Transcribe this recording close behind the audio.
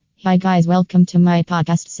Hi guys, welcome to my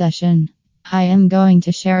podcast session. I am going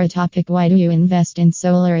to share a topic: why do you invest in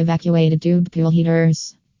solar evacuated tube pool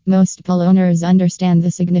heaters? Most pool owners understand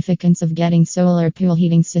the significance of getting solar pool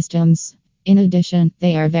heating systems. In addition,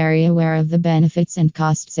 they are very aware of the benefits and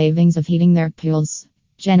cost savings of heating their pools.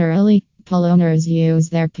 Generally, pool owners use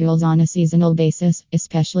their pools on a seasonal basis,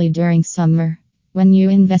 especially during summer. When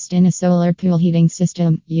you invest in a solar pool heating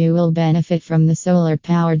system, you will benefit from the solar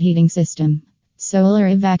powered heating system. Solar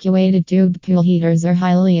evacuated tube pool heaters are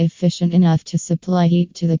highly efficient enough to supply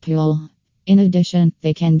heat to the pool. In addition,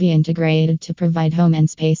 they can be integrated to provide home and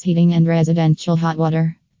space heating and residential hot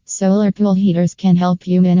water. Solar pool heaters can help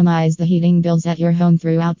you minimize the heating bills at your home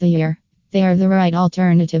throughout the year. They are the right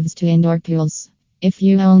alternatives to indoor pools. If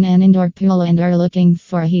you own an indoor pool and are looking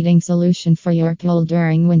for a heating solution for your pool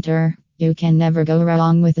during winter, you can never go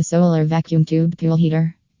wrong with a solar vacuum tube pool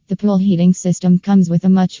heater. The pool heating system comes with a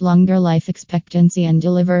much longer life expectancy and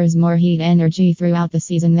delivers more heat energy throughout the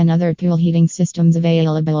season than other pool heating systems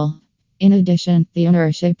available. In addition, the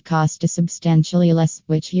ownership cost is substantially less,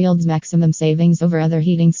 which yields maximum savings over other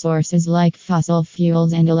heating sources like fossil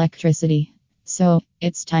fuels and electricity. So,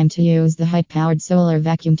 it's time to use the high-powered solar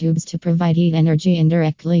vacuum tubes to provide heat energy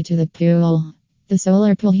indirectly to the pool. The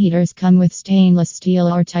solar pool heaters come with stainless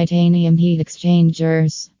steel or titanium heat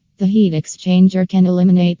exchangers. The heat exchanger can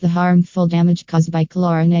eliminate the harmful damage caused by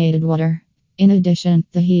chlorinated water. In addition,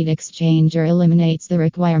 the heat exchanger eliminates the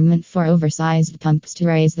requirement for oversized pumps to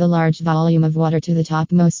raise the large volume of water to the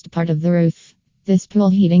topmost part of the roof. This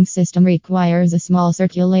pool heating system requires a small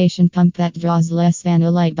circulation pump that draws less than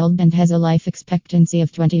a light bulb and has a life expectancy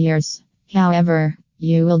of 20 years. However,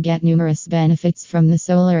 you will get numerous benefits from the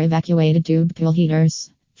solar evacuated tube pool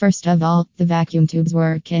heaters. First of all, the vacuum tubes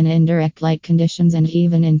work in indirect light conditions and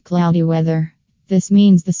even in cloudy weather. This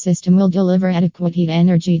means the system will deliver adequate heat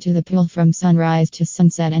energy to the pool from sunrise to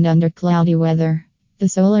sunset and under cloudy weather. The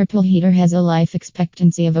solar pool heater has a life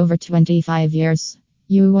expectancy of over 25 years.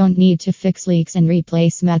 You won't need to fix leaks and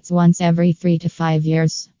replace mats once every 3 to 5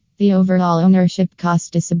 years. The overall ownership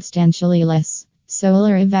cost is substantially less.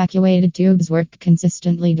 Solar evacuated tubes work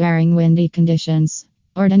consistently during windy conditions.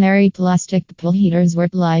 Ordinary plastic pool heaters work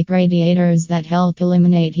like radiators that help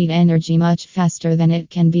eliminate heat energy much faster than it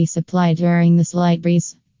can be supplied during the slight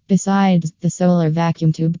breeze. Besides, the solar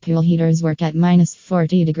vacuum tube pool heaters work at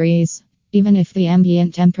 -40 degrees. Even if the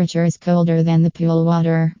ambient temperature is colder than the pool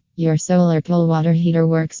water, your solar pool water heater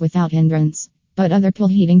works without hindrance. But other pool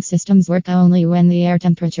heating systems work only when the air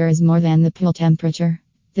temperature is more than the pool temperature.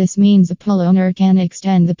 This means a pool owner can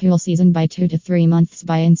extend the pool season by 2 to 3 months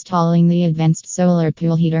by installing the advanced solar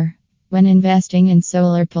pool heater. When investing in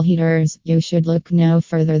solar pool heaters, you should look no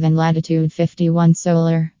further than Latitude 51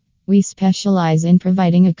 Solar. We specialize in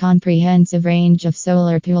providing a comprehensive range of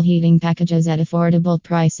solar pool heating packages at affordable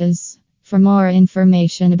prices. For more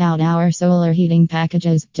information about our solar heating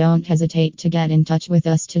packages, don't hesitate to get in touch with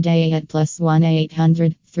us today at +1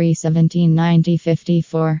 800 317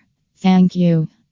 9054. Thank you.